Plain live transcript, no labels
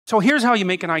So here's how you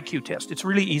make an IQ test. It's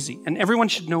really easy, and everyone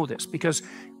should know this because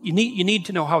you need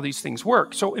to know how these things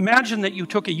work. So imagine that you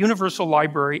took a universal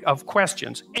library of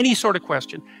questions, any sort of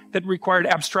question that required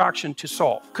abstraction to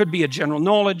solve. Could be a general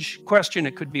knowledge question,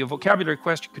 it could be a vocabulary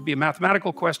question, it could be a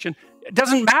mathematical question. It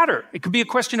doesn't matter. It could be a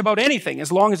question about anything as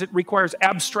long as it requires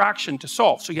abstraction to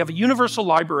solve. So you have a universal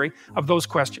library of those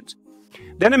questions.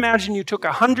 Then imagine you took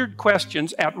 100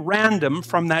 questions at random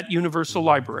from that universal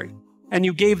library and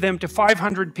you gave them to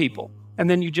 500 people, and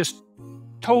then you just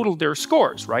totaled their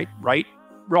scores, right? Right,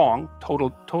 wrong,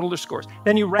 total their scores.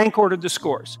 Then you rank ordered the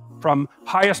scores from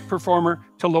highest performer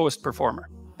to lowest performer.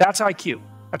 That's IQ.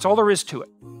 That's all there is to it.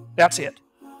 That's it.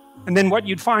 And then what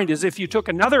you'd find is if you took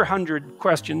another 100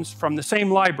 questions from the same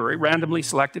library, randomly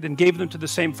selected, and gave them to the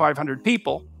same 500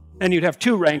 people, then you'd have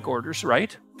two rank orders,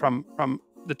 right? From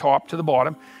the top to the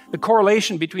bottom. The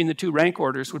correlation between the two rank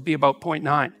orders would be about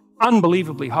 0.9.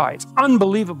 Unbelievably high. It's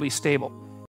unbelievably stable.